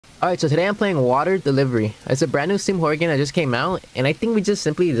Alright, so today I'm playing Water Delivery. It's a brand new Steam horror game that just came out, and I think we just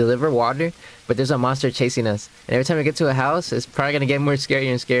simply deliver water, but there's a monster chasing us. And every time we get to a house, it's probably gonna get more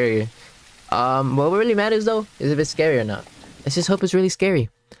scarier and scarier. What really matters though, is if it's scary or not. Let's just hope it's really scary.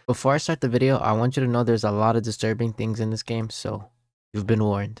 Before I start the video, I want you to know there's a lot of disturbing things in this game, so you've been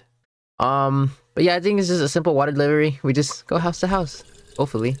warned. But yeah, I think it's just a simple water delivery. We just go house to house,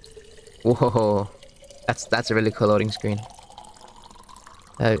 hopefully. Whoa, that's a really cool loading screen.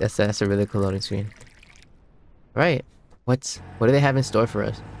 That's a really cool loading screen. Right. What do they have in store for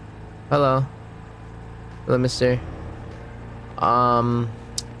us? Hello. Hello, mister. Alright.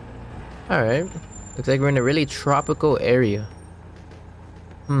 Looks like we're in a really tropical area.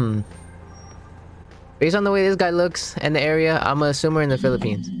 Based on the way this guy looks and the area, I'm gonna assume we're in the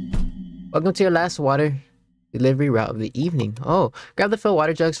Philippines. Welcome to your last water delivery route of the evening. Oh, grab the filled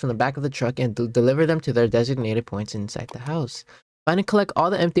water jugs from the back of the truck and deliver them to their designated points inside the house. Find and collect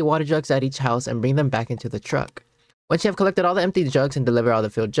all the empty water jugs at each house and bring them back into the truck. Once you have collected all the empty jugs and deliver all the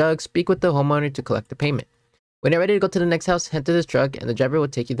filled jugs, speak with the homeowner to collect the payment. When you're ready to go to the next house, head to this truck and the driver will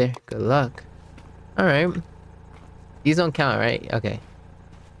take you there. Good luck. Alright. These don't count, right? Okay.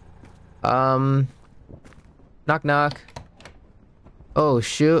 Knock knock. Oh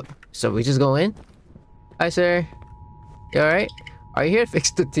shoot. So we just go in? Hi sir. You alright? Are you here to fix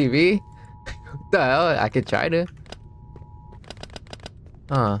the TV? What the hell? I could try to.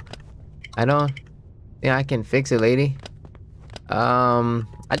 I don't think I can fix it, lady. I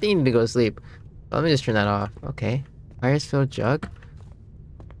think you need to go to sleep. Let me just turn that off. Okay. Fire's filled jug.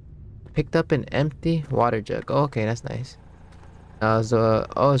 Picked up an empty water jug. Oh, okay, that's nice. So,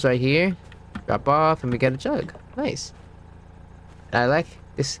 oh, it's right here. Drop off and we get a jug. Nice. I like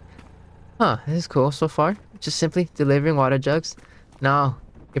this. This is cool so far. Just simply delivering water jugs. Now,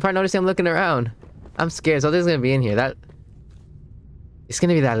 you probably noticed I'm looking around. I'm scared. Something's gonna be in here. It's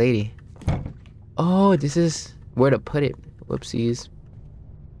gonna be that lady. Oh, this is where to put it. Whoopsies.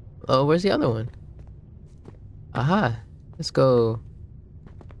 Oh, where's the other one? Aha. Let's go.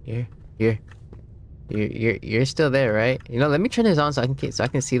 Here. You're still there, right? You know, let me turn this on so I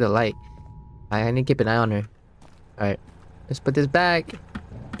can see the light. I need to keep an eye on her. Alright. Let's put this back.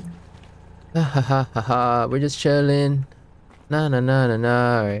 Ha ha ha ha ha. We're just chilling. Nah.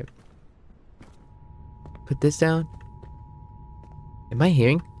 Alright. Put this down. Am I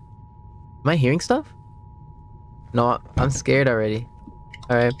hearing stuff? No, I'm scared already.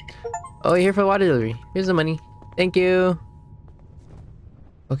 Alright. Oh, you're here for water delivery. Here's the money. Thank you.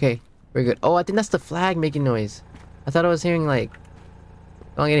 Okay, we're good. Oh, I think that's the flag making noise. I thought I was hearing like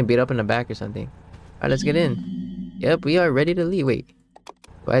someone getting beat up in the back or something. Alright, let's get in. Yep, we are ready to leave. Wait.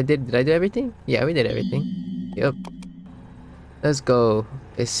 Did I do everything? Yeah, we did everything. Yep. Let's go.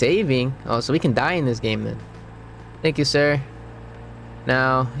 It's saving. Oh, so we can die in this game then. Thank you, sir.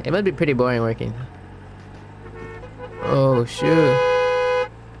 Now, it must be pretty boring working. Oh, shoot.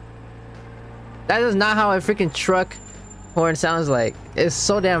 That is not how a freaking truck horn sounds like. They're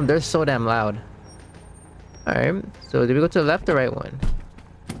so damn loud. Alright, so did we go to the left or right one?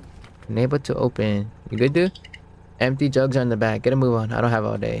 Unable to open. You good, dude? Empty jugs are in the back. Get a move on. I don't have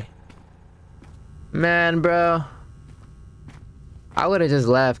all day. Man, bro. I would have just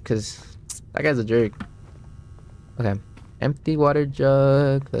left because that guy's a jerk. Okay. Empty water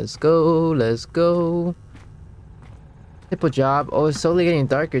jug. Let's go. Simple job. Oh, it's slowly getting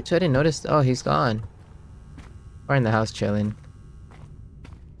darker too. I didn't notice. Oh, he's gone. We're in the house chilling.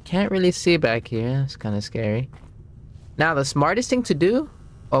 Can't really see back here. It's kind of scary. Now, the smartest thing to do...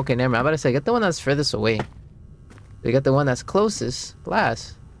 Okay, never mind. I'm about to say, get the one that's furthest away. We got the one that's closest.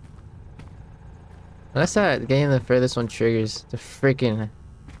 Last. Unless that getting the furthest one triggers the freaking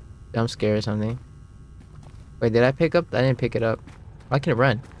jump scare or something. Wait, did I pick up? I didn't pick it up. Why can't it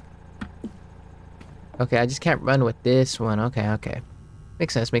run? Okay, I just can't run with this one. Okay.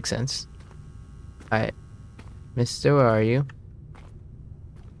 Makes sense. Alright. Mister, where are you?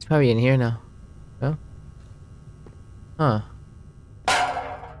 It's probably in here now. Oh? Huh.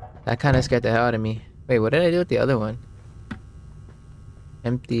 That kind of scared the hell out of me. Wait, what did I do with the other one?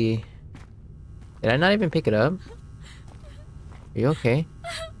 Empty. Did I not even pick it up? Are you okay?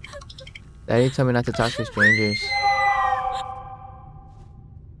 Daddy told me not to talk to strangers.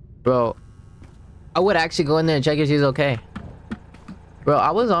 Bro, I would actually go in there and check if she's okay. Bro,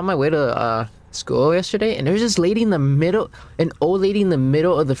 I was on my way to school yesterday and there was this lady in the middle, an old lady in the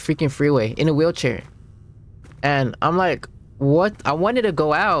middle of the freaking freeway in a wheelchair. And I'm like, what? I wanted to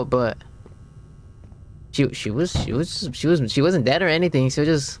go out, but she wasn't dead or anything. She was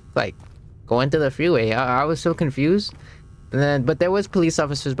just like going to the freeway. I was so confused. And then, but there was police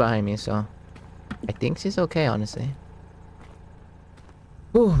officers behind me, so I think she's okay, honestly.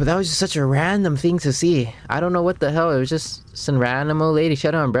 Ooh, but that was just such a random thing to see. I don't know what the hell. It was just some random old lady. She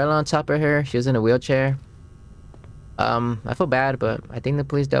had an umbrella on top of her. She was in a wheelchair. I feel bad, but I think the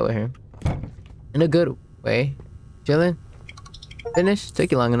police dealt with her in a good way. Chilling. Finished.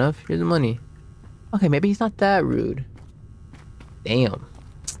 Took you long enough. Here's the money. Okay, maybe he's not that rude. Damn.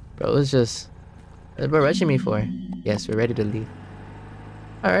 Bro, it's just... What are rushing me for? Yes, we're ready to leave.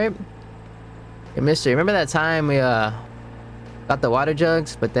 Alright. Hey, mister, remember that time we, got the water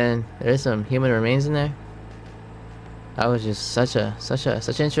jugs, but then there's some human remains in there? That was just such an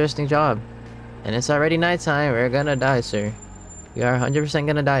interesting job. And it's already nighttime. We're gonna die, sir. We are 100%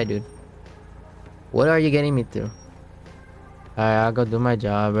 gonna die, dude. What are you getting me through? Alright, I'll go do my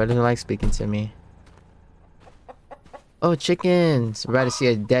job. Brother doesn't like speaking to me. Oh, chickens! We're about to see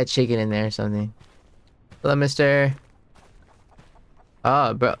a dead chicken in there or something. Hello, mister.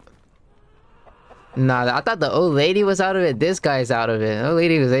 Oh, bro. Nah, I thought the old lady was out of it. This guy's out of it. The old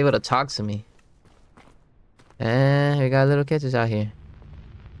lady was able to talk to me. And we got little kids out here.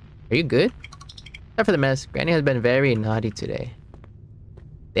 Are you good? Except for the mess. Granny has been very naughty today.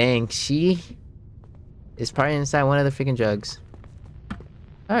 Dang, she is probably inside one of the freaking jugs.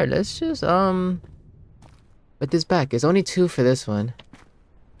 Alright, let's just, put this back. It's only 2 for this one.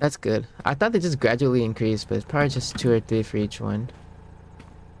 That's good. I thought they just gradually increased, but it's probably just 2 or 3 for each one.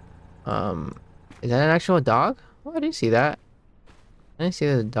 Is that an actual dog? Oh, I didn't see that. I didn't see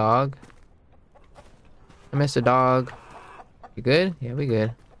the dog. I missed a dog. You good? Yeah, we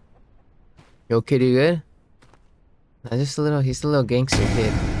good. Yo, kid, you good? Nah, just a little, he's a little gangster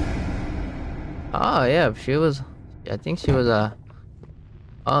kid. Oh, yeah, she was, I think she was, oh,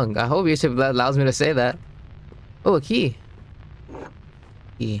 I hope YouTube allows me to say that. Oh, a key.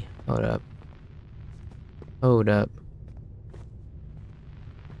 Key. Hold up. Hold up.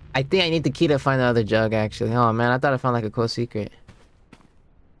 I think I need the key to find the other jug, actually. Oh, man, I thought I found, like, a cool secret.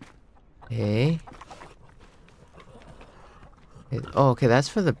 Okay. Oh, okay, that's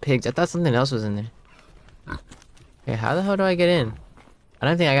for the pigs. I thought something else was in there. Okay, how the hell do I get in? I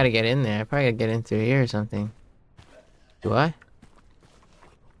don't think I gotta get in there. I probably gotta get in through here or something. Do I?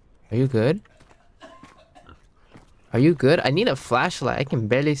 Are you good? Are you good? I need a flashlight. I can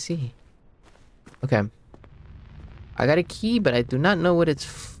barely see. Okay. I got a key, but I do not know what it's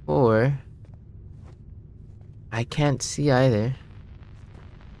for. I can't see either.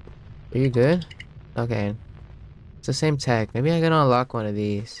 Are you good? Okay. It's the same tech. Maybe I can unlock one of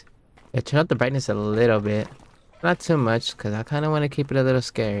these. Yeah, turn up the brightness a little bit. Not too much, because I kind of want to keep it a little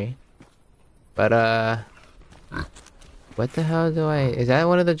scary. But, what the hell do I... Is that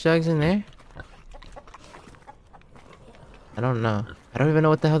one of the jugs in there? I don't know. I don't even know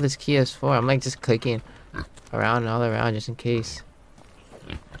what the hell this key is for. I'm, like, just clicking around and all around just in case.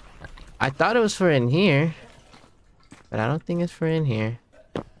 I thought it was for in here. But I don't think it's for in here.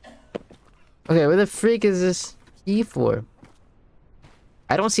 Okay, where the freak is this key for?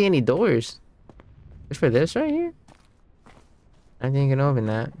 I don't see any doors. It's for this right here? I think you can open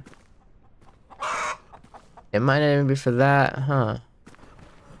that. It might not even be for that, huh?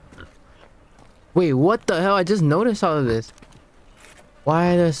 Wait, what the hell? I just noticed all of this.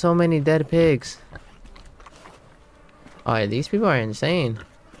 Why are there so many dead pigs? Oh, yeah, these people are insane.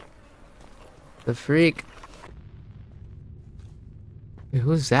 The freak. Wait,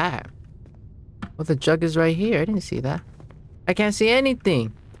 who's that? Oh, the jug is right here. I didn't see that. I can't see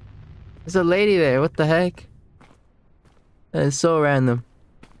anything. There's a lady there. What the heck? That is so random.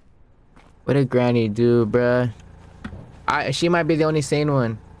 What did Granny do, bruh? She might be the only sane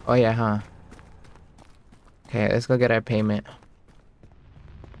one. Oh, yeah, huh? Okay, let's go get our payment.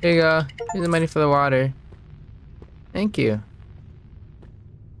 Here you go. Here's the money for the water. Thank you.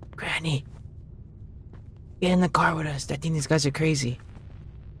 Granny. Get in the car with us. I think these guys are crazy.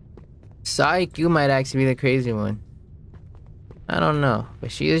 Psych, you might actually be the crazy one. I don't know,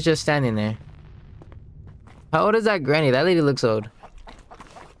 but she is just standing there. How old is that granny? That lady looks old.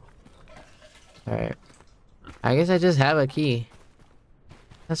 Alright. I guess I just have a key.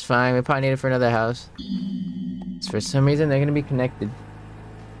 That's fine. We probably need it for another house. For some reason, they're gonna be connected.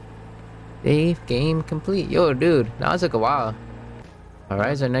 Save game complete. Yo, dude. Now it took a while.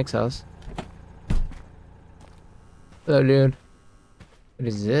 Alright, it's our next house. Hello, dude. What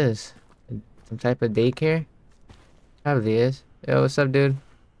is this? Some type of daycare? Probably is. Yo, what's up, dude?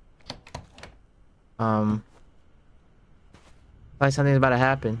 Probably something's about to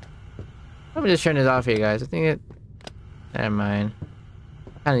happen. Let me just turn this off here, guys. I think it... Never mind.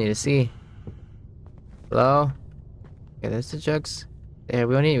 I kinda need to see. Hello? Okay, there's the jugs. There,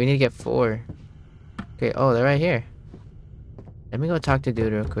 we need to get 4. Okay, oh, they're right here. Let me go talk to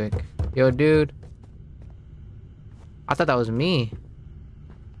dude real quick. Yo, dude. I thought that was me.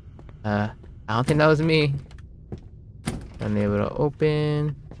 I don't think that was me. Unable to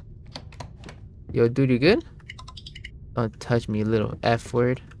open. Yo, dude, you good? Don't touch me, little F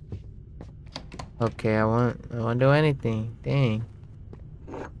word. Okay, I won't do anything. Dang.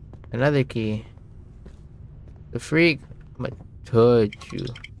 Another key. The freak. I'ma touch you.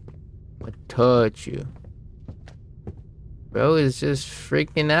 I'ma touch you. Bro is just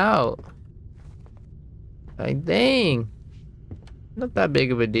freaking out. Like, dang. Not that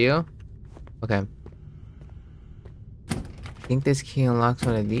big of a deal. Okay. Think this key unlocks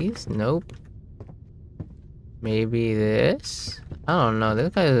one of these? Nope. Maybe this? I don't know.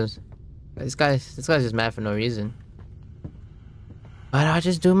 This guy's just mad for no reason. But I'll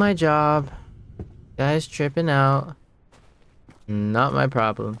just do my job. Guy's tripping out. Not my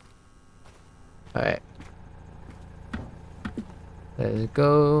problem. Alright. Let's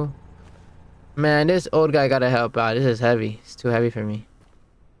go. Man, this old guy gotta help out. This is heavy. It's too heavy for me.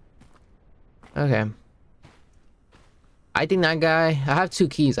 Okay. I think that guy... I have 2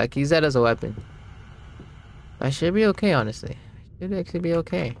 keys. I can use that as a weapon. I should be okay, honestly. I should actually be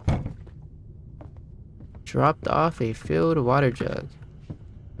okay. Dropped off a filled water jug.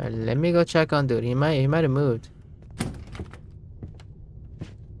 Alright, let me go check on dude. He might have moved.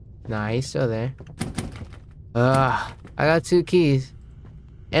 Nah, he's still there. Ugh. I got 2 keys.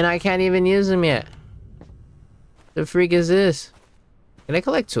 And I can't even use them yet. The freak is this? Can I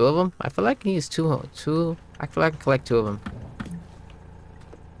collect 2 of them? I feel like I can use 2. I feel like I can collect 2 of them.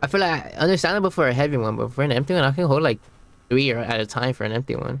 I feel like understandable for a heavy one, but for an empty one, I can hold like 3 at a time for an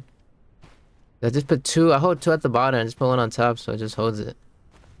empty one. I just put 2. I hold 2 at the bottom and just put 1 on top, so it just holds it.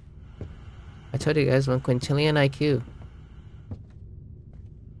 I told you guys, 1 quintillion IQ.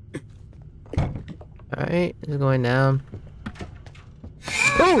 Alright, it's going down.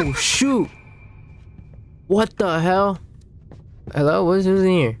 Oh, shoot! What the hell? Hello? Who's in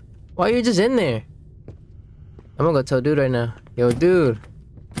here? Why are you just in there? I'm gonna go tell dude right now. Yo, dude.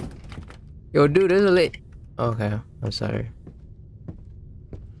 Yo, dude, there's a late... Okay, I'm sorry.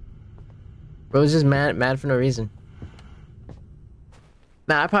 Bro's just mad for no reason.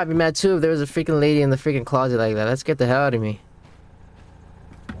 Nah, I'd probably be mad too if there was a freaking lady in the freaking closet like that. Let's get the hell out of me.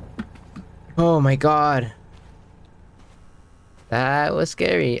 Oh my god. That was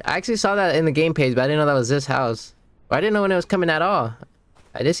scary. I actually saw that in the game page, but I didn't know that was this house. Or I didn't know when it was coming at all.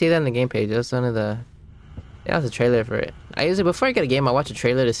 I did see that in the game page. That was one of the... Yeah, that was a trailer for it. I usually, before I get a game, I watch a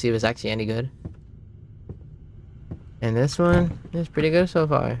trailer to see if it's actually any good. And this one is pretty good so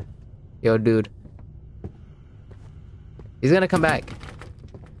far. Yo, dude. He's gonna come back.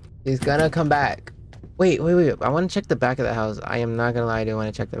 He's gonna come back. Wait. I want to check the back of the house. I am not gonna lie, I do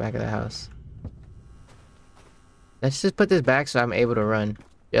want to check the back of the house. Let's just put this back so I'm able to run.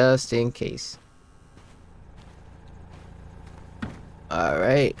 Just in case.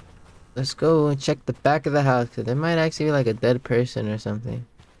 Alright. Let's go and check the back of the house, because there might actually be like a dead person or something.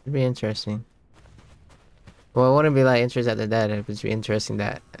 It'd be interesting. Well, I wouldn't be like interested that they're dead. It would be interesting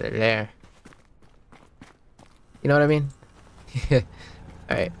that they're there. You know what I mean?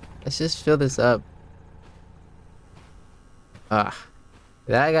 Alright. Let's just fill this up. Ah.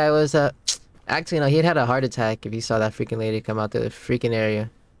 That guy was actually, no, he'd had a heart attack if he saw that freaking lady come out to the freaking area.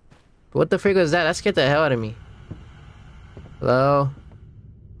 But what the freak was that? That scared the hell out of me. Hello?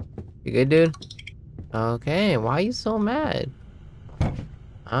 You good, dude? Okay, why are you so mad?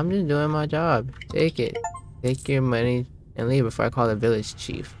 I'm just doing my job. Take it. Take your money and leave before I call the village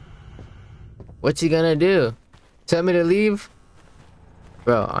chief. What's he gonna do? Tell me to leave?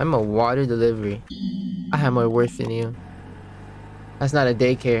 Bro, I'm a water delivery. I have more worth than you. That's not a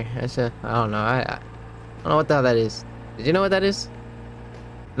daycare. That's a... I don't know. I don't know what the hell that is. Did you know what that is?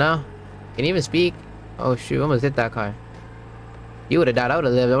 No? Can you even speak? Oh shoot, almost hit that car. You would have died. I would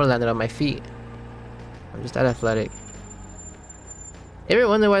have lived. I would have landed on my feet. I'm just that athletic. You ever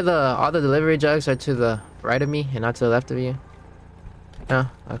wonder why all the delivery jugs are to the right of me and not to the left of you? No?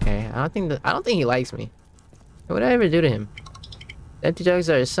 Okay. I don't think he likes me. What would I ever do to him? The empty jugs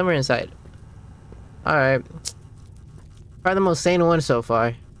are somewhere inside. Alright. Probably the most sane one so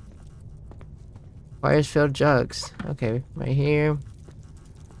far. Wires filled jugs. Okay, right here.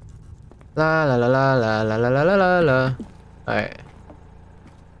 La la la la la la la la la la. Alright.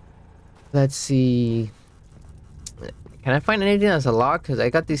 Let's see. Can I find anything that's a lock? Because I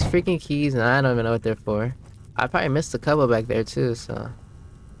got these freaking keys and I don't even know what they're for. I probably missed a couple back there too, so.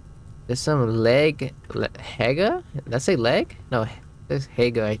 There's some Hega? Did that say leg? No, there's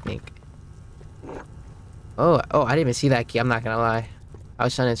Hega, I think. Oh, I didn't even see that key. I'm not gonna lie. I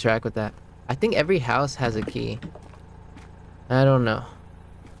was trying to interact with that. I think every house has a key. I don't know.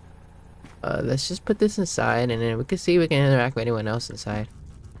 Let's just put this inside and then we can see if we can interact with anyone else inside.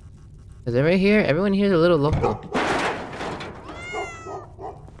 Is it right here? Everyone here is a little local.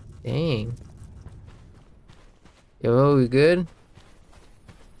 Dang. Yo, we good?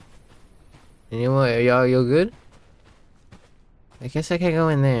 Anyone? Y'all good? I guess I can't go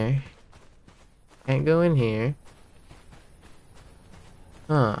in there. Can't go in here.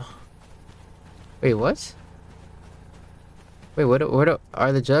 Huh. Wait, what? Wait, what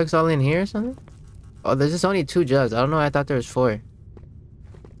are the jugs all in here or something? Oh, there's just only 2 jugs. I don't know. I thought there was 4.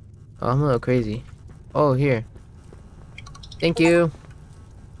 Oh, I'm a little crazy. Oh, here. Thank you.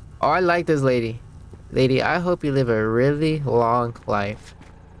 Oh, I like this lady. Lady, I hope you live a really long life.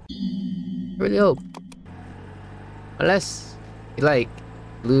 Really hope. Unless you like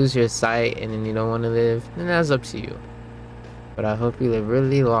lose your sight and then you don't want to live, then that's up to you. But I hope you live a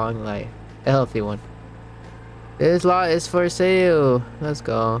really long life. A healthy one. This lot is for sale. Let's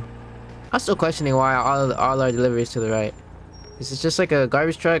go. I'm still questioning why all our deliveries to the right. Is it just like a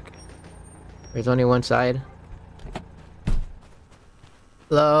garbage truck? There's only one side.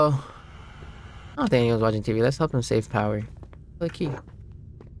 Hello. I don't think anyone's watching TV. Let's help him save power. The key.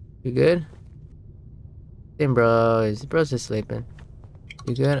 You good? Damn, bro's just sleeping.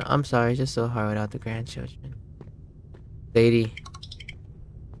 You good? I'm sorry, it's just so hard without the grandchildren. Lady.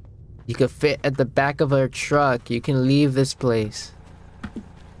 You could fit at the back of our truck. You can leave this place.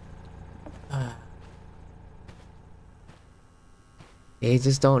 They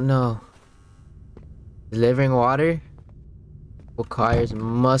just don't know. Delivering water requires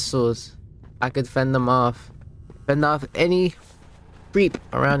muscles. I could fend them off. Fend off any creep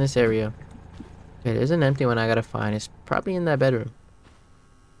around this area. Okay, there's an empty one I gotta find. It's probably in that bedroom.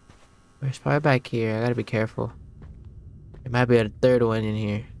 It's probably back here. I gotta be careful. There might be a 3rd one in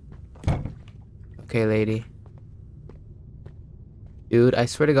here. Okay, lady. Dude, I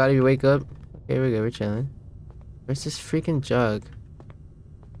swear to God, if you wake up. Okay, we're good. We're chilling. Where's this freaking jug?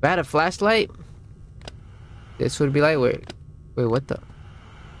 If I had a flashlight, this would be light work. Wait, what the?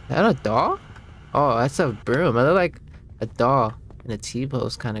 Is that a doll? Oh, that's a broom. I look like a doll in a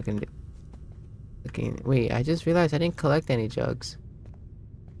T-pose kind of looking. Wait, I just realized I didn't collect any jugs.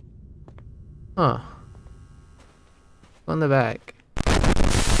 Huh. On the back.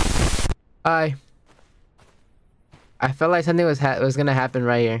 Hi. I felt like something was gonna happen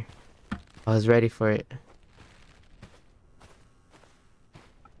right here. I was ready for it.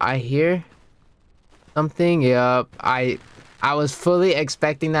 I hear something. Yup. I was fully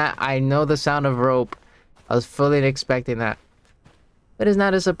expecting that. I know the sound of rope. I was fully expecting that. But it's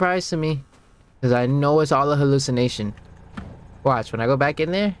not a surprise to me. Because I know it's all a hallucination. Watch, when I go back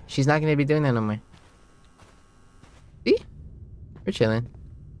in there, she's not going to be doing that no more. See? We're chilling.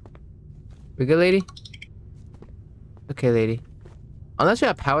 We good, lady? Okay, lady. Unless you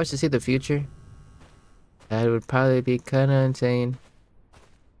have powers to see the future. That would probably be kind of insane.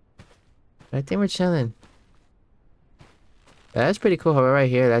 But I think we're chilling. That's pretty cool. However, right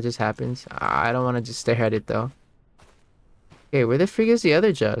here, that just happens. I don't want to just stare at it, though. Okay, where the freak is the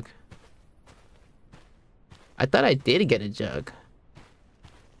other jug? I thought I did get a jug.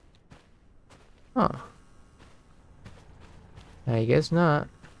 Huh. I guess not.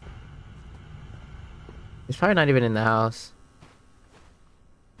 He's probably not even in the house.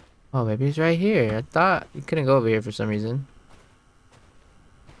 Oh, maybe he's right here. I thought you couldn't go over here for some reason.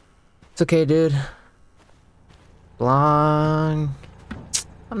 It's okay, dude. Long.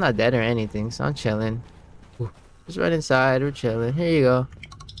 I'm not dead or anything, so I'm chilling. Ooh. Just right inside. We're chilling. Here you go.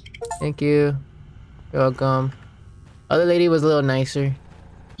 Thank you. You're welcome. Other lady was a little nicer.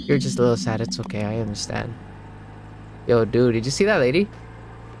 You're just a little sad. It's okay. I understand. Yo, dude, did you see that lady?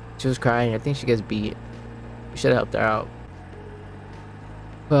 She was crying. I think she gets beat. We should have helped her out.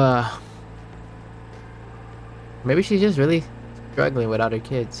 Maybe she's just really struggling without her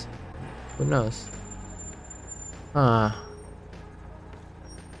kids. Who knows?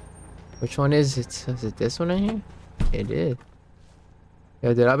 Which one is it? Is it this one right here? It is.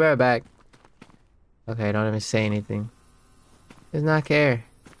 Yo, dude, I'll be right back. Okay, don't even say anything. Does not care.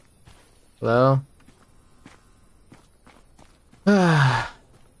 Hello? Huh.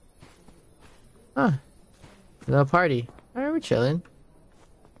 No party. Alright, we're chilling.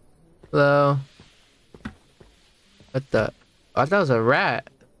 Hello? What the? I thought that was a rat.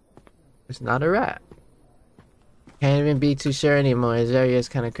 It's not a rat. Can't even be too sure anymore. This area is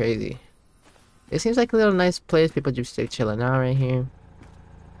kind of crazy. It seems like a little nice place. People just stay chilling out right here.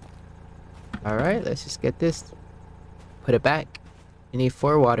 Alright, let's just get this. Put it back. You need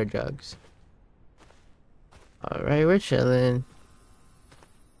 4 water jugs. Alright, we're chilling.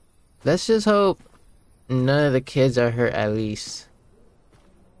 Let's just hope none of the kids are hurt at least.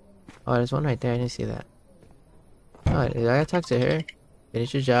 Oh, there's one right there. I didn't see that. Oh, did I gotta talk to her?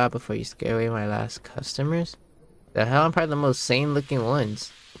 Finish your job before you scare away my last customers. The hell, I'm probably the most sane looking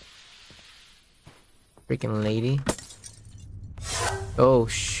ones. Freaking lady. Oh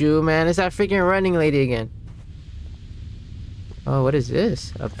shoot, man, it's that freaking running lady again. Oh, what is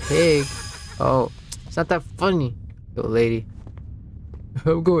this? A pig. Oh, it's not that funny. Yo, lady.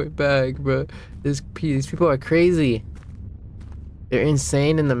 I'm going back, bro. These people are crazy. They're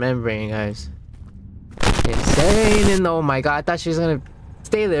insane in the membrane, guys. Insane in the... Oh my god, I thought she was gonna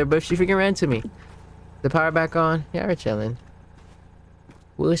stay there, but she freaking ran to me. The power back on? Yeah, we're chilling.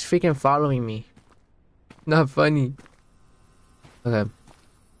 Who is freaking following me? Not funny. Okay.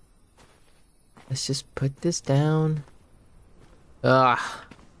 Let's just put this down. Ah,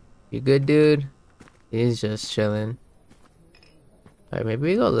 you good, dude? He's just chilling. Alright, maybe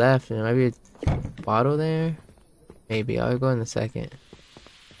we go left and maybe a bottle there. Maybe I'll go in a second.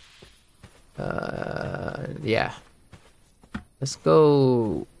 Yeah. Let's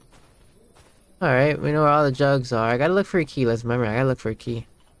go. Alright, we know where all the jugs are. I gotta look for a key. Let's remember, I gotta look for a key.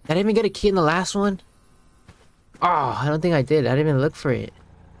 Did I even get a key in the last one? Oh, I don't think I did. I didn't even look for it.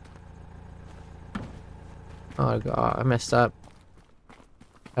 Oh god, I messed up.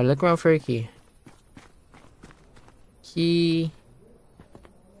 I look around for a key. Key.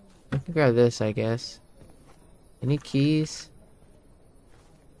 I can grab this, I guess. Any keys?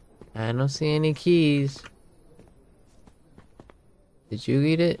 I don't see any keys. Did you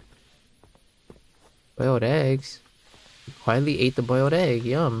eat it? Boiled eggs? You quietly ate the boiled egg.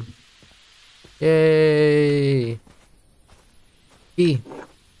 Yum. Yay! Key.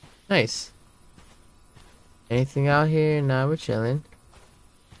 Nice. Anything out here? Nah, we're chilling.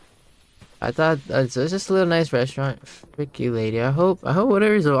 I thought it's just a little nice restaurant. Frick you, lady. I hope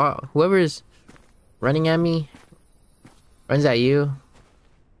whoever's running at me runs at you,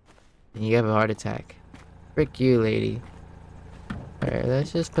 and you have a heart attack. Frick you, lady. All right,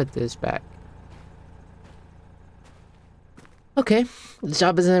 let's just put this back. Okay, the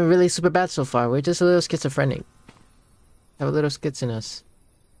job isn't really super bad so far. We're just a little schizophrenic. Have a little skits in us.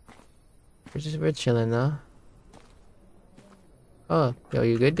 We're chilling though. Oh, yo,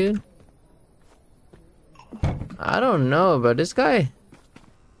 you good, dude? I don't know, but this guy...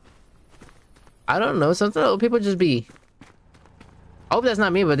 I don't know, sometimes people just be... I hope that's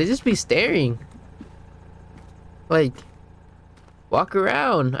not me, but they just be staring. Like... Walk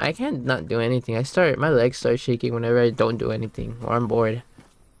around. I can't not do anything. My legs start shaking whenever I don't do anything or I'm bored.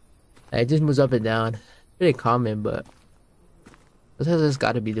 It just moves up and down. Pretty common, but... Sometimes I just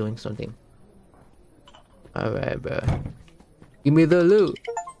gotta be doing something. Alright, bro. Give me the loot.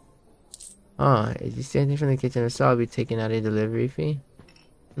 Oh, did you see anything from the kitchen? I saw I'll be taking out a delivery fee.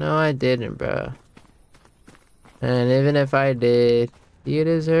 No, I didn't, bro. And even if I did, you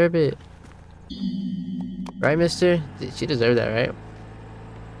deserve it. Right, mister? She deserved that, right?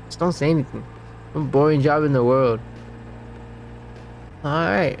 Just don't say anything. One boring job in the world.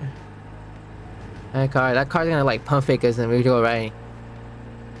 Alright. That car's gonna like pump fake us and we go right.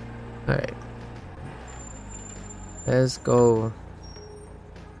 Alright. Let's go.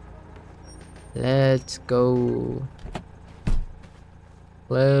 Let's go.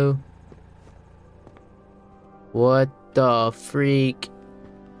 Hello? What the freak?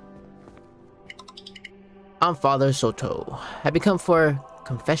 I'm Father Soto. Have you come for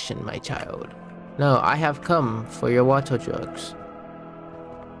confession, my child? No, I have come for your water drugs.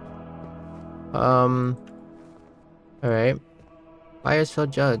 Alright. Fires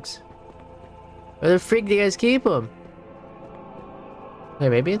filled jugs. Where the freak do you guys keep them? Okay,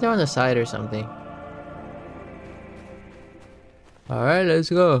 maybe they're on the side or something. Alright, let's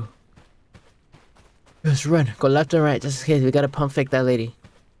go. Let's run. Go left and right, just in case. We gotta pump fake that lady.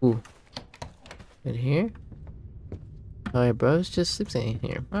 Ooh. In here? Alright, bro's just sleeping in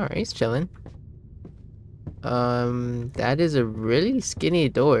here. Alright, he's chilling. That is a really skinny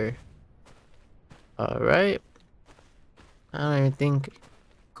door. Alright. I don't even think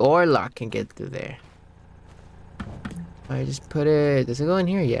Gorlock can get through there. Alright, just put it... Does it go in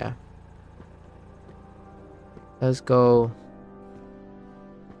here? Yeah. Let's go.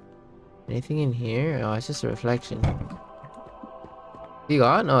 Anything in here? Oh, it's just a reflection. You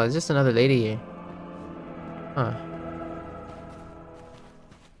got? No, it's just another lady here. Huh.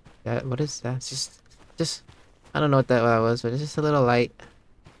 What is that? It's just... I don't know what that was, but it's just a little light.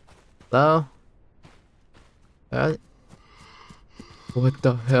 Hello? What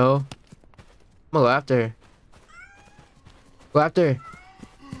the hell? I'm gonna go after her. Go after her.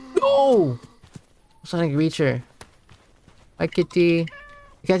 No! I'm trying to reach her. Hi, kitty.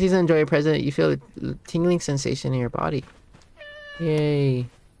 The catties enjoy your present. You feel a tingling sensation in your body. Yay.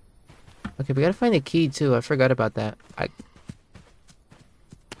 Okay, we gotta find a key too. I forgot about that.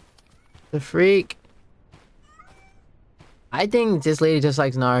 The freak. I think this lady just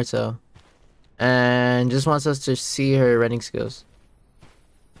likes Naruto. And just wants us to see her running skills.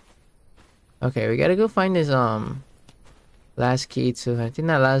 Okay, we gotta go find this last key too. I think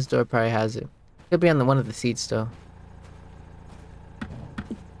that last door probably has it. Could be on one of the seats though.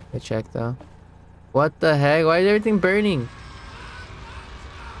 Good check though. What the heck? Why is everything burning?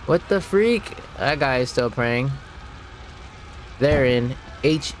 What the freak? That guy is still praying. They're in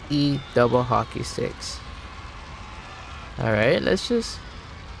HE double hockey sticks. Alright, let's just...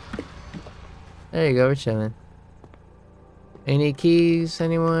 There you go, we're chilling. Any keys,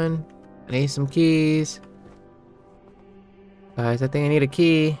 anyone? I need some keys. Guys, I think I need a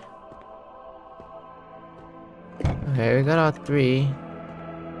key. Okay, we got all 3.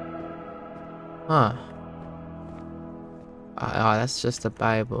 Huh. Oh, that's just a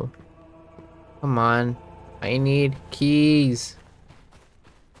Bible. Come on. I need keys.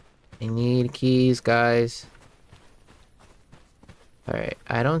 I need keys, guys. Alright,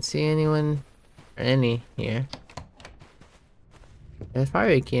 I don't see anyone or any here. There's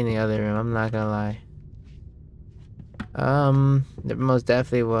probably a key in the other room, I'm not gonna lie. There most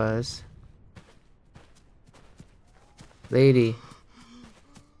definitely was. Lady.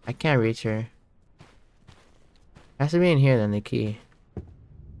 I can't reach her. Has to be in here then, the key.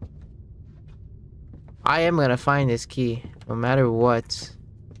 I am gonna find this key, no matter what.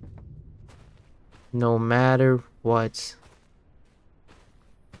 No matter what.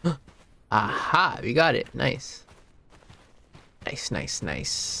 Aha! We got it. Nice. Nice, nice,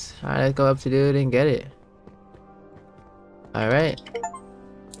 nice. Alright, let's go up to do it and get it. Alright.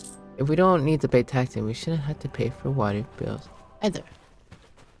 If we don't need to pay tax, then we shouldn't have to pay for water bills either.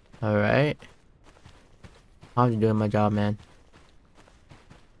 Alright. I'm just doing my job, man.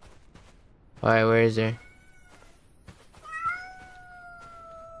 Alright, where is there?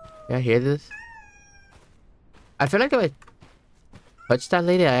 Can I hear this? I feel like if I touch that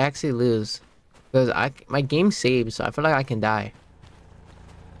lady, I actually lose. Because my game saves, so I feel like I can die.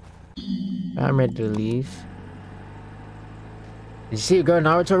 I'm ready to leave. Did you see a girl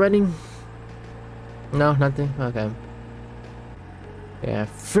Naruto running? No, nothing? Okay. Yeah,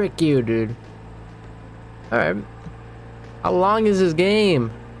 frick you, dude. Alright. How long is this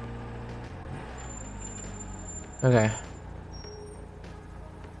game? Okay.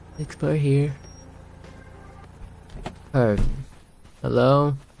 Explore here. Alright.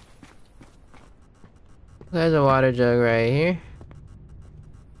 Hello? There's a water jug right here.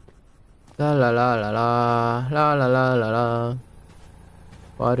 La la la la la la la la la la.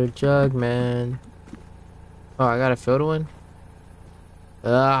 Water jug, man. Oh, I got a filled one?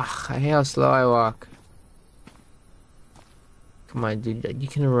 Ugh, I hate how slow I walk. Come on, dude, you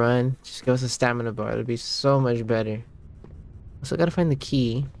can run. Just give us a stamina bar. It'll be so much better. Also, gotta find the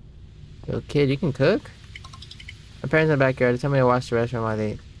key. Yo, kid, you can cook? My parents in the backyard. They tell me to watch the restaurant while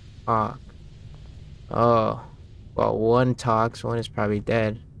they talk. Oh. Well, one talks, one is probably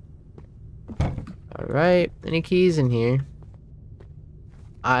dead. Alright, any keys in here?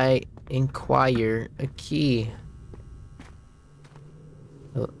 I inquire a key.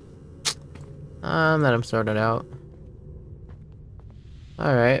 Oh. Let him sort it out.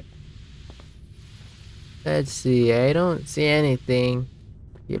 Alright. Let's see. I don't see anything.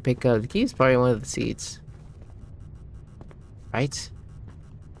 You pick up the keys, probably one of the seats. Right?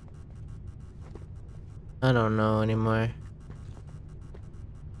 I don't know anymore.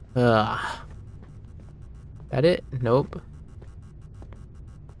 Ugh. That it? Nope.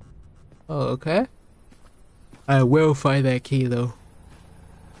 Oh, okay. I will find that key though.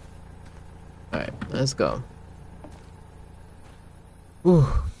 Alright, let's go. Ooh.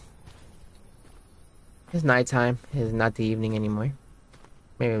 It's nighttime. It's not the evening anymore.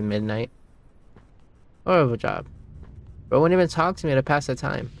 Maybe midnight. Horrible job. Bro wouldn't even talk to me to pass the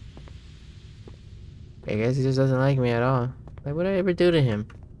time. I guess he just doesn't like me at all. Like, what did I ever do to him?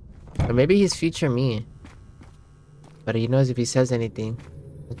 Or maybe he's future me. But he knows if he says anything,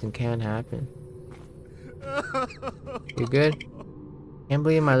 something can happen. You good? Can't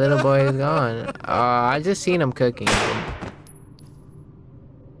believe my little boy is gone. I just seen him cooking.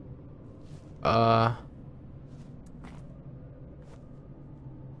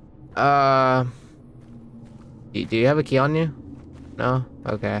 Do you have a key on you? No?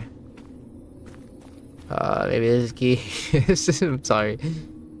 Okay. Maybe there's a key. I'm sorry.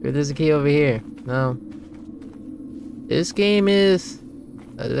 Maybe there's a key over here. No. This game is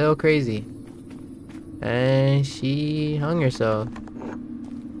a little crazy. And she hung herself.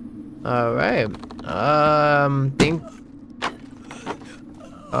 Alright.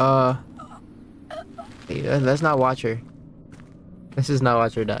 Let's not watch her. Let's just not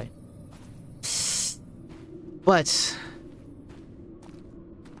watch her die. But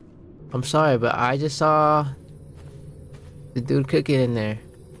I'm sorry, but I just saw the dude cooking in there.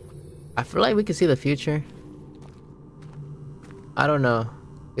 I feel like we can see the future. I don't know.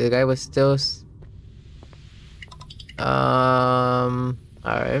 The guy was still alright.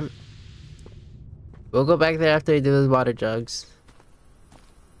 We'll go back there after he do his water jugs.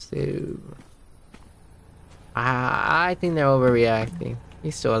 So I think they're overreacting.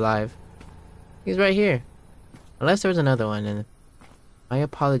 He's still alive. He's right here. Unless there was another one, and my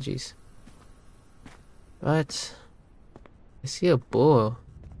apologies. But I see a bull.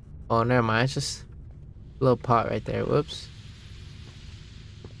 Oh, never mind. It's just a little pot right there. Whoops.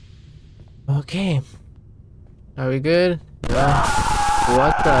 Okay. Are we good? Yeah.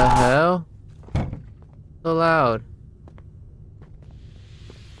 What the hell? So loud.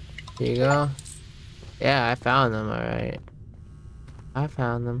 Here you go. Yeah, I found them. Alright. I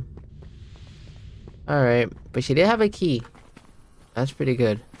found them. Alright. But she did have a key. That's pretty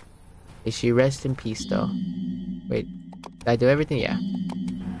good. Did she rest in peace though? Wait. Did I do everything? Yeah.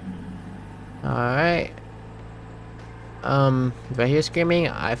 Alright. If I hear screaming,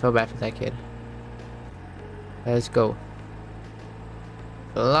 I feel bad for that kid. Let's go.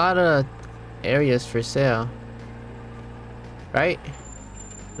 A lot of areas for sale. Right?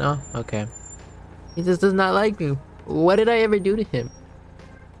 No? Okay. He just does not like me. What did I ever do to him?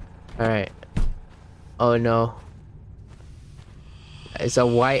 Alright. Oh no. It's a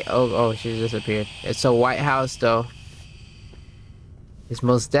white... Oh, she disappeared. It's a white house though. It's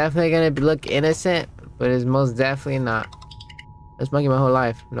most definitely gonna look innocent, but it's most definitely not. That's monkey my whole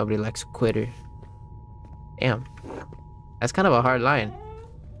life. Nobody likes a quitter. Damn. That's kind of a hard line.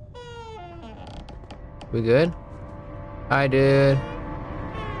 We good? Hi, dude.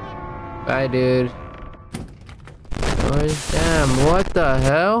 Bye, dude. Oh, damn, what the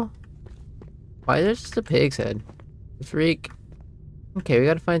hell? Why is there just a pig's head? The freak. Okay, we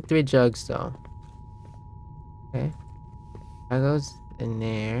gotta find 3 jugs, though. Okay. That goes in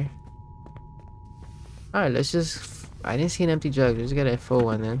there. Alright, let's just... I didn't see an empty jug. Let's get a full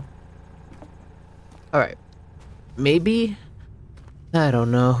one, then. Alright. Maybe... I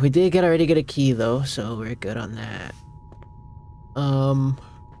don't know. We did already get a key, though, so we're good on that.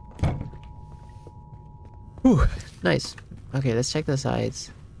 Whew, nice. Okay, let's check the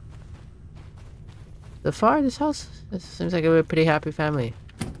sides. So far, this house seems like a pretty happy family.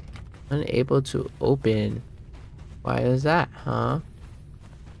 Unable to open. Why is that, huh?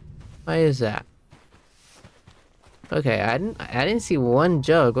 Why is that? Okay, I didn't see one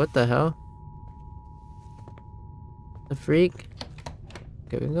jug. What the hell? The freak.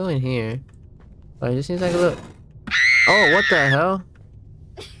 Okay, we can go in here. Oh, it just seems like a little... Oh, what the hell?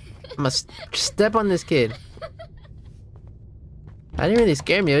 I must step on this kid. I didn't really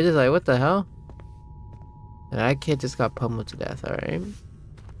scare me. I was just like, what the hell? And that kid just got pummeled to death, alright?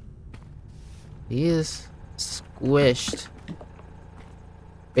 He is squished.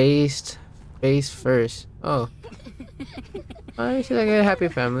 Face first. Oh. I see like a happy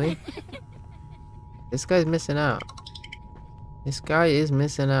family. This guy's missing out. This guy is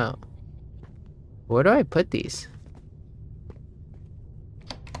missing out. Where do I put these?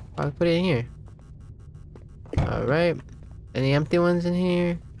 I'll put it in here. Alright. Any empty ones in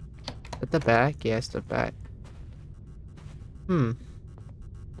here? At the back? Yes, the back.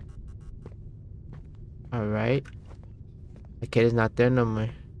 Alright. The kid is not there no more.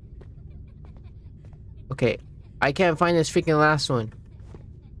 Okay. I can't find this freaking last one.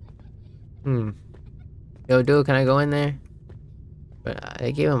 Yo, dude, can I go in there? But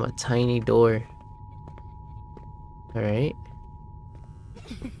I gave him a tiny door. Alright.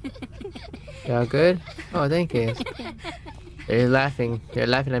 Y'all good? Oh, thank you. They're laughing. They're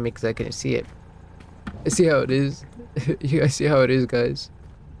laughing at me because I couldn't see it. See how it is. You guys see how it is, guys.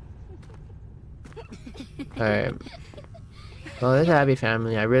 Alright. Well, there's a happy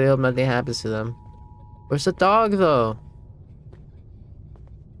family. I really hope nothing happens to them. Where's the dog, though?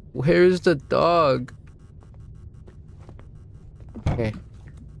 Where's the dog? Okay.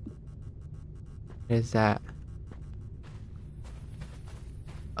 What is that?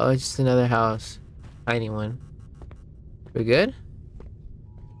 Oh, it's just another house. Tiny one. We good?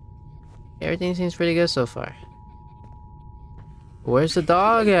 Everything seems pretty good so far. Where's the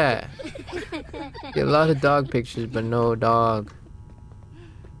dog at? Get a lot of dog pictures, but no dog.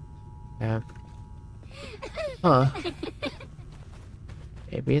 Yeah. Huh.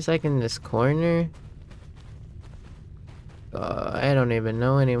 Maybe it's like in this corner? I don't even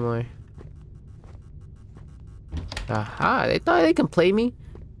know anymore. Aha, they thought they can play me?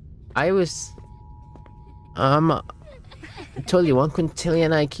 I was... I told you, 1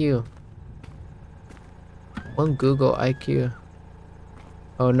 quintillion IQ. One Google IQ.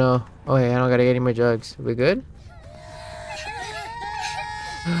 Oh no. Oh hey, I don't gotta get any more drugs. We good?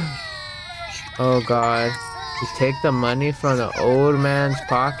 Oh god. You take the money from the old man's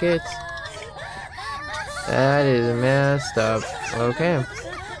pockets? That is messed up. Okay.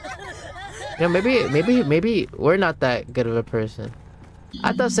 You know, maybe we're not that good of a person.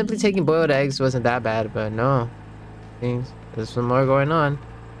 I thought simply taking boiled eggs wasn't that bad, but no. Things there's some more going on.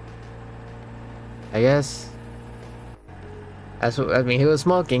 I guess. That's what I mean. He was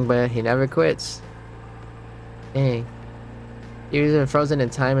smoking, but he never quits. Dang. He was frozen in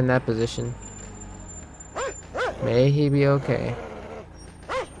time in that position. May he be okay.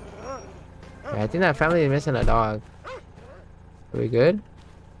 Yeah, I think that family is missing a dog. Are we good?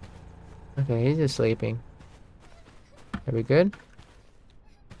 Okay, he's just sleeping. Are we good?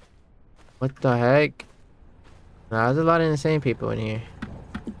 What the heck? Nah, there's a lot of insane people in here.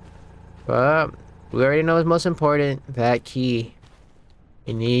 But we already know what's most important. That key.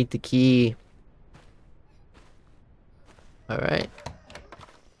 We need the key. Alright.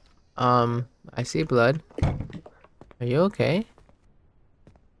 I see blood. Are you okay?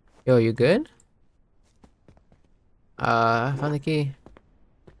 Yo, you good? I found the key.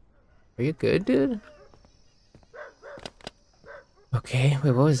 Are you good, dude? Okay,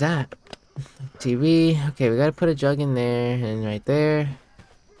 wait, what was that? TV. Okay, we gotta put a jug in there and right there.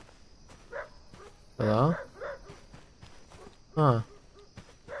 Hello? Huh. Are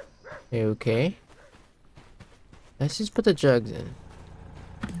you okay? Let's just put the jugs in.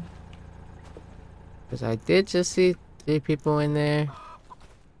 Because I did just see 3 people in there.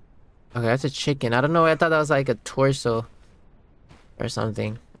 Okay, that's a chicken. I don't know. I thought that was like a torso or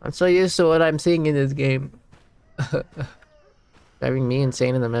something. I'm so used to what I'm seeing in this game. Driving me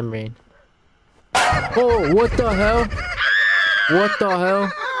insane in the membrane. Oh, what the hell? What the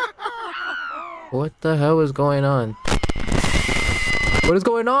hell? What the hell is going on? What is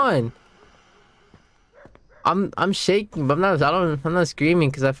going on? I'm shaking, but I'm not screaming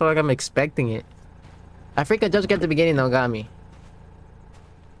because I feel like I'm expecting it. I freaking just at the beginning though got me.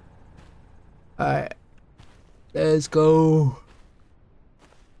 Alright. Let's go.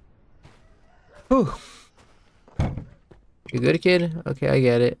 Whew. You good, kid? Okay, I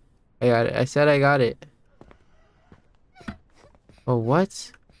get it. I got it. I said I got it. Oh,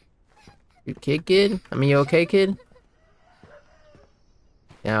 what? You kid? I mean, you okay, kid?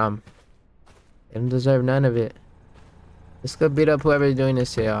 Damn. I don't deserve none of it. Let's go beat up whoever's doing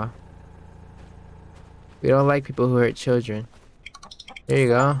this to y'all. We don't like people who hurt children. There you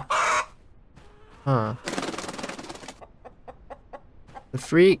go. Huh. The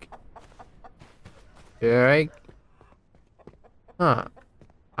freak. You alright? Huh.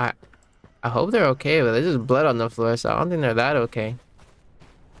 I hope they're okay, but there's just blood on the floor, so I don't think they're that okay.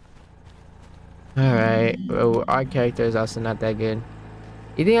 Alright. Well, our character is also not that good.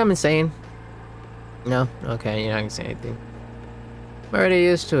 You think I'm insane? No? Okay, you're not gonna say anything. I'm already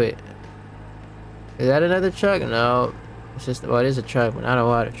used to it. Is that another truck? No. It's just, well, it is a truck, but not a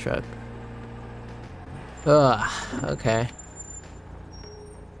water truck. Ugh, okay.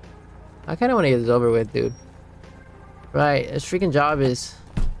 I kinda wanna get this over with, dude. Right, this freaking job is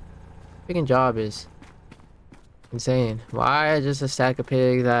insane. Why just a stack of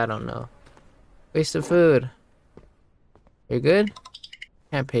pigs? I don't know. Waste of food. You good?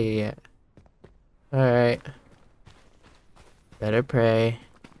 Can't pay you yet. Alright. Better pray.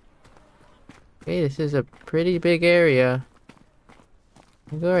 Okay, this is a pretty big area.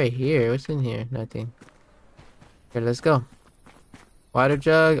 I'll go right here. What's in here? Nothing. Okay, let's go. Water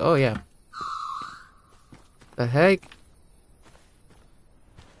jug. Oh, yeah. The heck?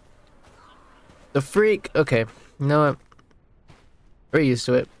 The freak. Okay. You know what? We're used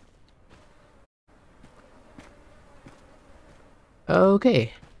to it.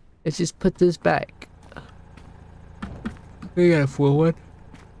 Okay. Let's just put this back. We got a full one.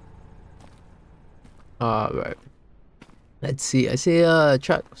 Alright. Let's see. I see a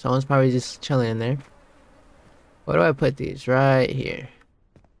truck. Someone's probably just chilling in there. Where do I put these? Right here.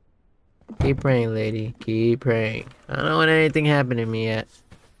 Keep praying, lady. Keep praying. I don't want anything happen to me yet.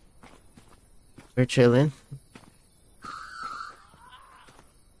 We're chilling.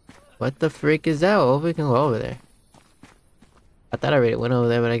 What the freak is that? Oh, we can go over there. I thought I already went over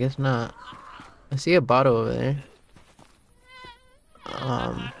there, but I guess not. I see a bottle over there.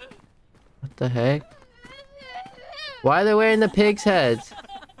 What the heck? Why are they wearing the pig's heads?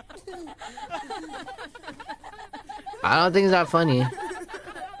 I don't think it's that funny.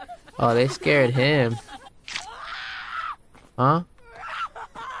 Oh, they scared him. Huh?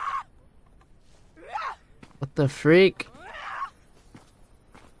 What the freak?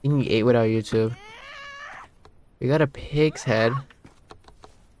 You can eat without YouTube. We got a pig's head.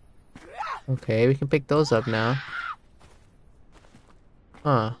 Okay, we can pick those up now.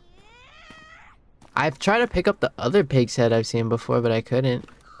 Huh. I've tried to pick up the other pig's head I've seen before, but I couldn't.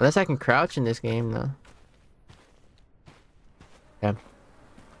 Unless I can crouch in this game, though. Yeah.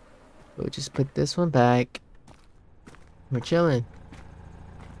 We'll just put this one back. We're chilling.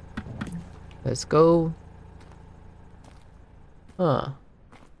 Let's go. Huh.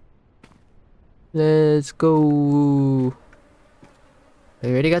 Let's go. I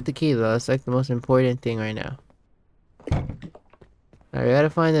already got the key, though. That's like the most important thing right now. Alright, we gotta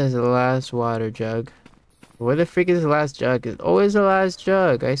find this last water jug. Where the freak is the last jug? It's always the last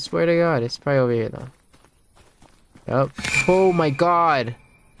jug. I swear to God. It's probably over here, though. Yep. Oh my God.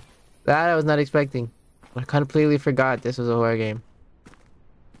 That I was not expecting. I completely forgot this was a horror game.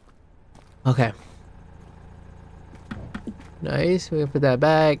 Okay. Nice. We're gonna put that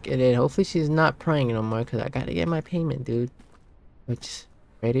back. And then hopefully she's not praying no more. Because I gotta get my payment, dude. Which,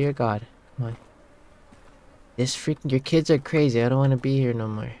 pray to your God. Come on. This freaking... Your kids are crazy. I don't want to be here no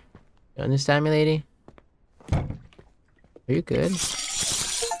more. You understand me, lady? Are you good?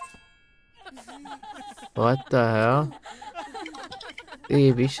 What the hell?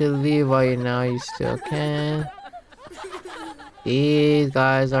 Leave. You should leave while you know you still can. These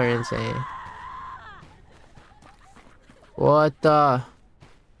guys are insane. What the?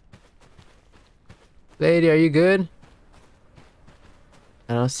 Lady, are you good?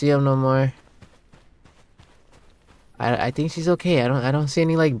 I don't see him no more. I think she's okay. I don't see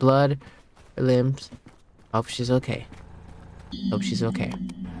any like blood or limbs. Hope she's okay. Hope she's okay.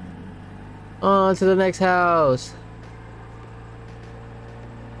 On to the next house.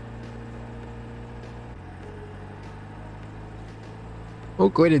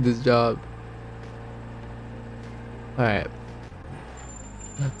 Who quitted this job? Alright.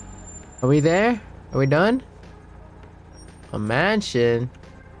 Are we there? Are we done? A mansion?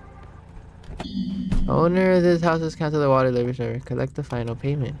 Owner of this house has canceled the water delivery service. Collect the final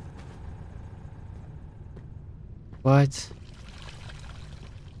payment. What?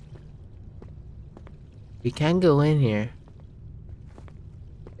 We can go in here.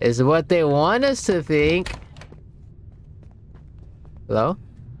 Is what they want us to think. Hello?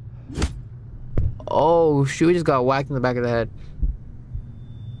 Oh, shoot, we just got whacked in the back of the head.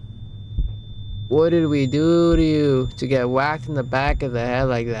 What did we do to you to get whacked in the back of the head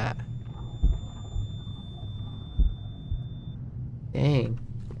like that? Dang.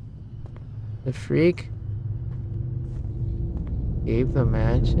 The freak? Gave the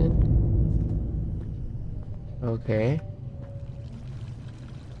mansion? Okay.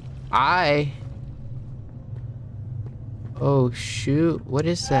 Oh shoot, what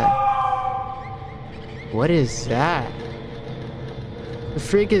is that? What is that? The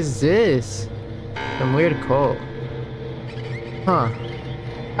freak is this? Some weird cult. Huh.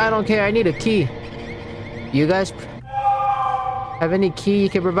 I don't care, I need a key. You guys have any key you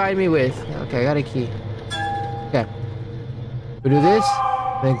can provide me with? Okay, I got a key. Okay. We do this,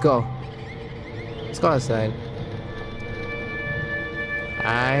 then go. Let's go outside.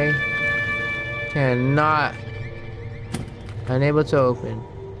 I cannot. Unable to open.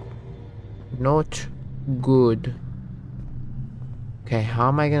 Not good. Okay, how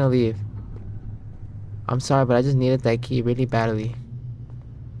am I gonna leave? I'm sorry, but I just needed that key really badly.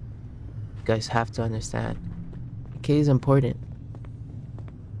 You guys have to understand. The key is important.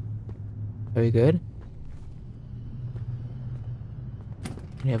 Are we good?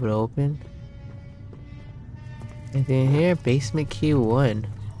 Able to open? Anything in here? Basement key 1.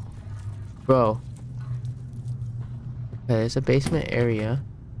 Bro. Okay, there's a basement area.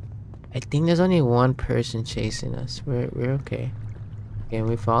 I think there's only one person chasing us. We're okay. Can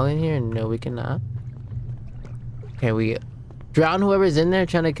we fall in here? No, we cannot. Can we drown whoever's in there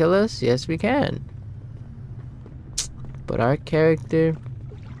trying to kill us? Yes, we can. But our character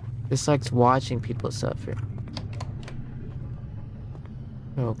just likes watching people suffer.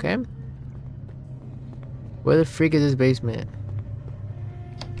 Okay. Where the freak is this basement?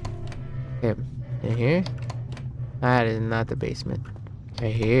 Okay, in here? That is not the basement.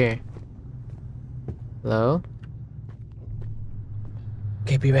 Right here. Hello?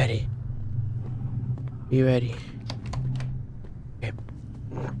 Okay, be ready. Be ready. Okay.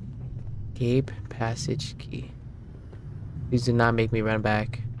 Escape passage key. Please do not make me run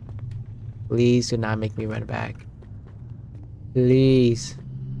back. Please do not make me run back. Please.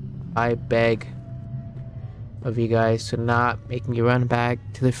 I beg of you guys to not make me run back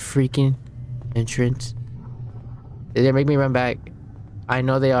to the freaking entrance. Did they make me run back? I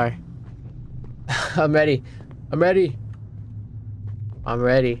know they are. I'm ready. I'm ready. I'm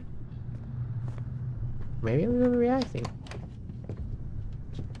ready. Maybe I'm overreacting.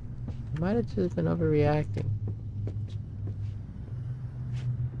 I might have just been overreacting.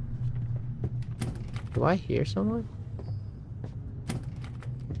 Do I hear someone?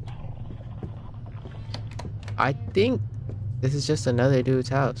 I think this is just another dude's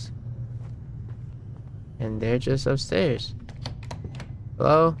house. And they're just upstairs.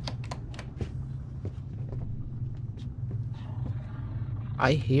 Hello?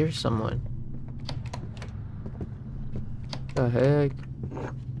 I hear someone. The heck?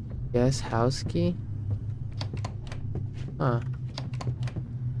 Yes, house key? Huh.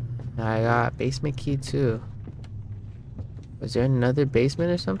 I got basement key too. Was there another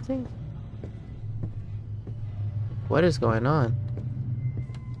basement or something? What is going on?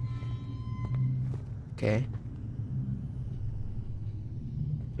 Okay.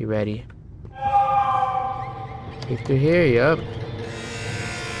 Be ready. If they're here, yup.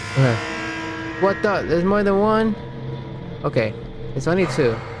 Okay. What the? There's more than one? Okay. It's only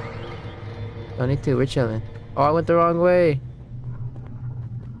two. Only two. We're chilling. Oh, I went the wrong way.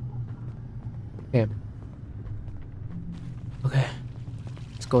 Okay. Okay.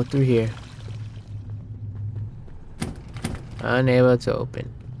 Let's go through here. Unable to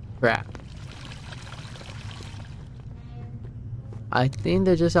open. Crap. I think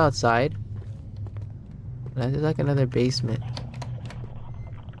they're just outside. That's like another basement.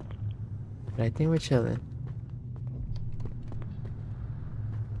 But I think we're chilling.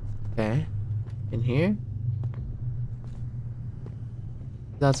 Okay. In here?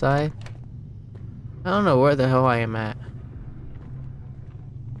 It's outside? I don't know where the hell I am at.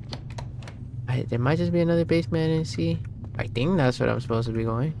 There might just be another basement I didn't see. I think that's what I'm supposed to be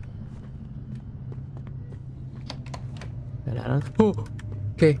going. But I don't... Oh!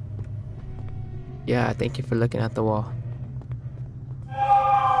 Okay. Yeah, thank you for looking at the wall.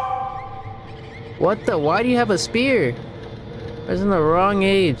 What the? Why do you have a spear? I was in the wrong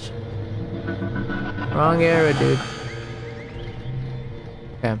age. Wrong era, dude.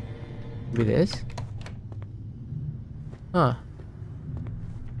 Okay. Maybe this? Huh.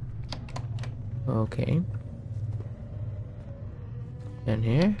 Okay. And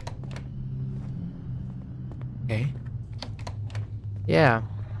here? Okay. Yeah.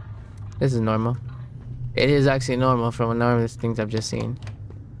 This is normal. It is actually normal from normal things I've just seen.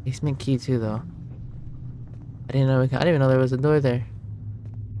 Basement key too, though. I didn't even know there was a door there.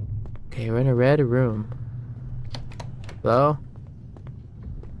 Okay, we're in a red room. Hello?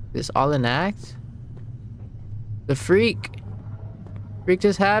 This all an act? The freak! Freak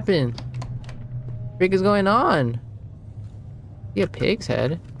just happened. Freak is going on. See a pig's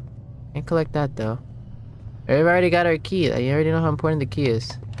head. Can't collect that though. We've already got our key. You already know how important the key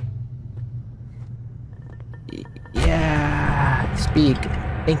is. Yeah. Speak.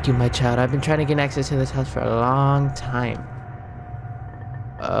 Thank you, my child. I've been trying to gain access to this house for a long time.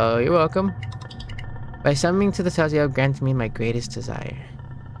 Oh, you're welcome. By summoning to this house, you have granted me my greatest desire.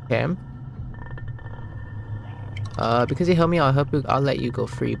 Okay. Because you helped me, I'll help you. I'll let you go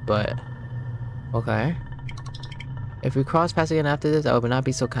free, but okay. If we cross paths again after this, I will not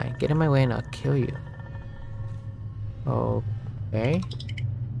be so kind. Get in my way and I'll kill you. Okay.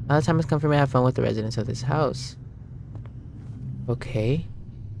 Now the time has come for me to have fun with the residents of this house. Okay.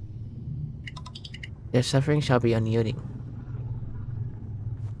 Their suffering shall be unyielding.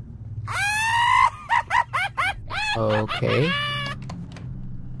 Okay.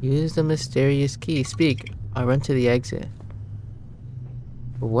 Use the mysterious key. Speak. I'll run to the exit.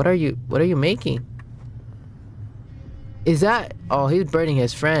 What are you making? Is that... Oh, he's burning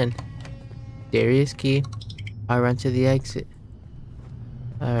his friend. Mysterious key. I'll run to the exit.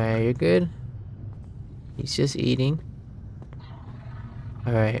 Alright, you're good. He's just eating.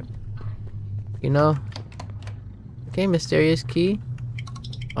 Alright. You know... Okay, mysterious key.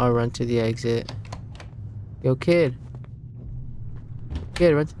 I'll run to the exit. Yo, kid.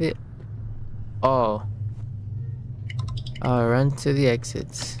 Kid, run to the... Oh. I'll run to the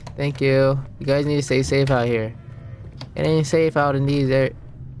exits. Thank you. You guys need to stay safe out here. It ain't safe out in these areas.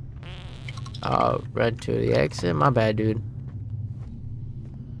 I'll run to the exit. My bad, dude.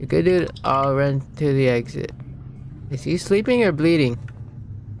 You good, dude? I'll run to the exit. Is he sleeping or bleeding?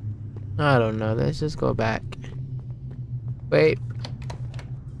 I don't know. Let's just go back. Wait.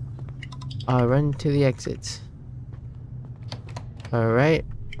 I'll run to the exits. Alright.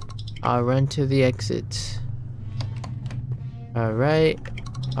 I'll run to the exits. Alright.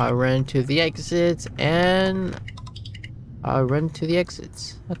 I'll run to the exits and I'll run to the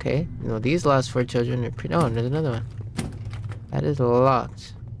exits. Okay. No, these last 4 children are pretty... Oh, there's another one. That is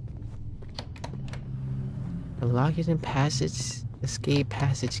locked. Unlock using passage... Escape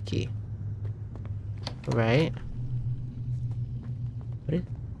passage key. Right. What is...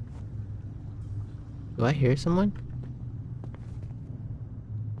 Do I hear someone?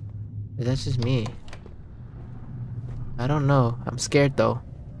 Or that's just me. I don't know. I'm scared though.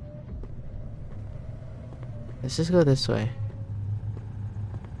 Let's just go this way.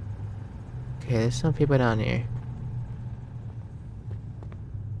 Okay, there's some people down here.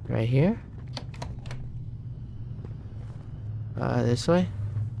 Right here? This way?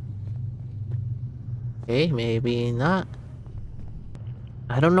 Okay, maybe not.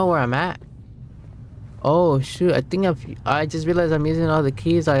 I don't know where I'm at. Oh shoot, I just realized I'm using all the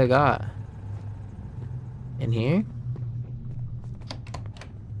keys I got. In here?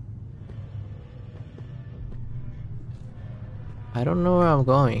 I don't know where I'm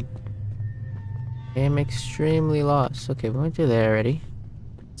going. I am extremely lost. Okay, we went through there already.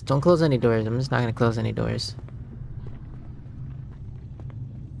 Just don't close any doors. I'm just not gonna close any doors.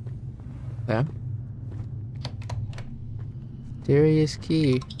 Okay. Mysterious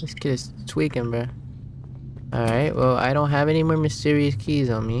key. This kid is tweaking, bro. Alright, well, I don't have any more mysterious keys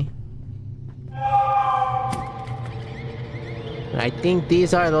on me. And I think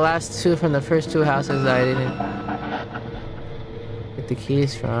these are the last two from the first two houses that I didn't get the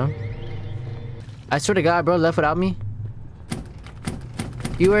keys from. I swear to God, bro, left without me?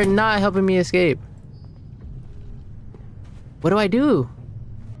 You are not helping me escape. What do I do?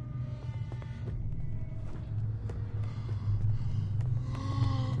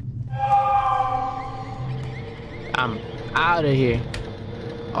 I'm out of here.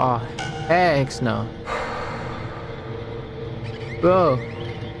 Oh, heck no. Bro.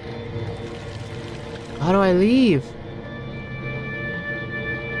 How do I leave?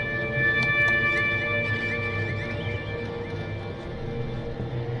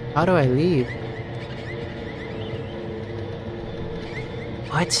 How do I leave?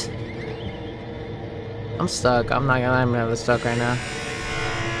 What? I'm stuck. I'm not gonna lie, I'm really stuck right now.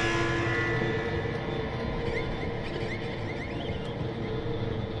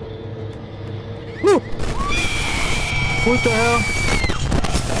 Woo! What the hell?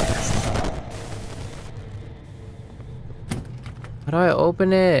 How do I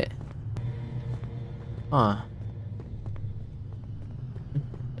open it? Huh.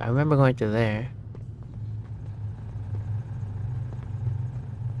 I remember going through there.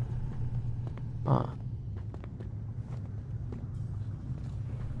 Huh.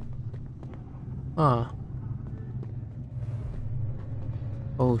 Huh.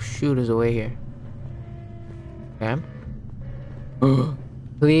 Oh shoot, there's a way here. Okay.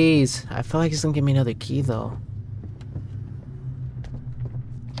 Please. I feel like it's gonna give me another key though.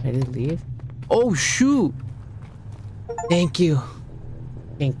 I did leave? Oh shoot! Thank you.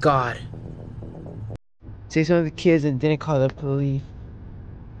 Thank God. Say some of the kids and didn't call the police.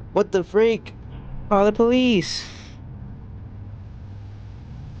 What the freak? Call the police.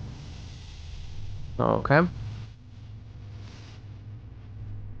 Okay.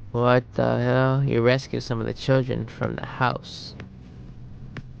 What the hell? You rescued some of the children from the house.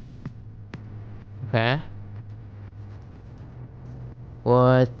 Okay.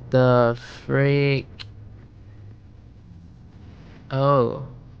 What the freak? Oh.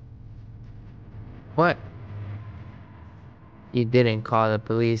 What? You didn't call the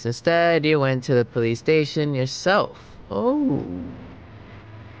police. Instead, you went to the police station yourself. Oh.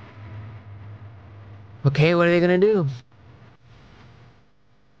 Okay, what are they gonna do?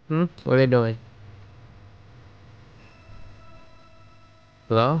 What are they doing?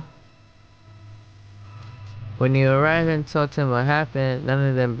 Hello? When you arrived and told them what happened, none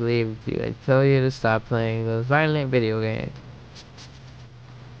of them believed you. I told you to stop playing those violent video games.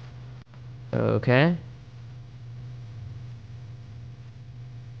 Okay.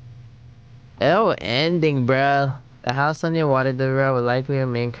 Oh, ending, bro. The house on your water delivery will likely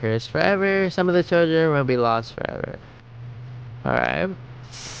remain cursed forever. Some of the children will be lost forever. Alright.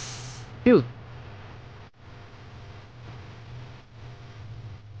 Phew.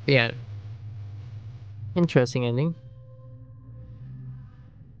 Yeah. Interesting ending.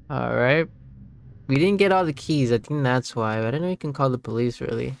 Alright. We didn't get all the keys. I think that's why. But I don't know you can call the police,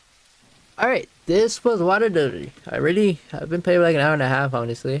 really. Alright. This was Water Delivery. I've been playing like an hour and a half,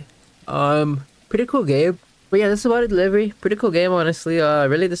 honestly. Pretty cool game. But yeah, this is Water Delivery. Pretty cool game, honestly.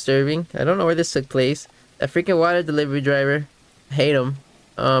 Really disturbing. I don't know where this took place. That freaking water delivery driver. I hate him.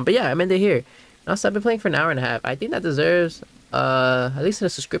 But yeah, I'm in here. Also, I've been playing for an hour and a half. I think that deserves, at least a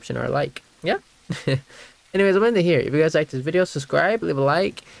subscription or a like. Yeah. Anyways, I'm in here. If you guys like this video, subscribe, leave a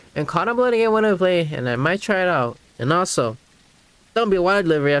like, and comment below to get one to play, and I might try it out. And also, don't be a water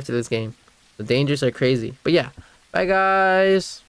delivery after this game. The dangers are crazy. But yeah, bye guys.